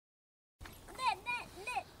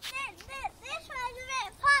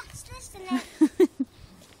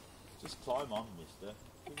I'm on, mister.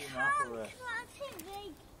 Give him half a rest.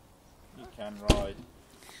 You can ride.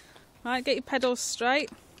 Right, get your pedals straight.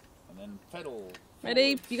 And then pedal.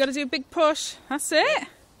 Ready? You got to do a big push. That's it.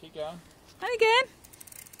 Keep going. And again.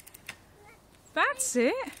 That's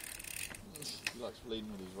it. He likes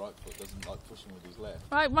leading with his right foot, doesn't like pushing with his left.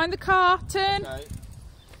 Right, mind the car. Turn. Okay.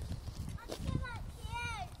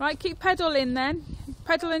 Right, keep pedaling then.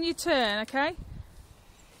 Pedal and you turn, okay?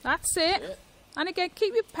 That's it. Yeah. And again,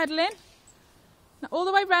 keep your pedaling. Now, all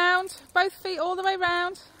the way round. Both feet all the way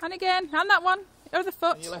round. And again. And that one. Other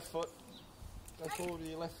foot. And your left foot. Go forward with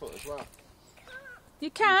your left foot as well. You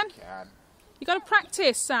can. You can. You got to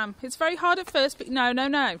practice, Sam. It's very hard at first, but no.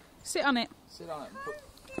 Sit on it. Sit on it and put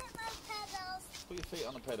your feet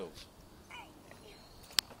on the pedals.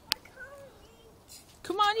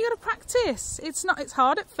 Come on, you got to practice. It's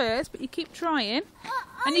hard at first, but you keep trying,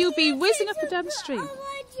 and you'll be whizzing up and down the street.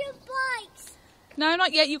 No,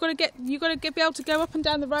 not yet. You got to be able to go up and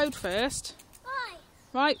down the road first.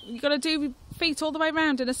 Right, you got to do feet all the way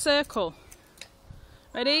round in a circle.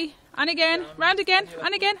 Ready? And again, round again,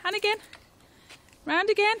 and again, and again. Round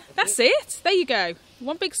again. That's it. There you go.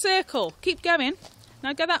 One big circle. Keep going.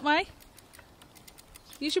 Now go that way.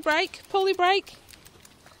 Use your brake. Pull your brake.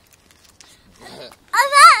 I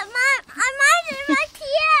might have like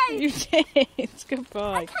you. You did.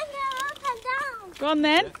 Goodbye. I can go up and down. Go on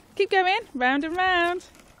then. Keep going. Round and round.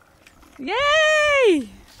 Yay!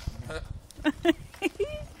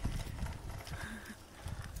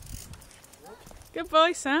 Good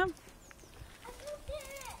boy, Sam.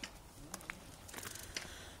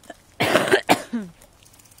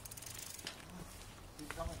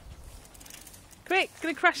 Quick,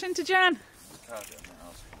 gonna crash into Jan.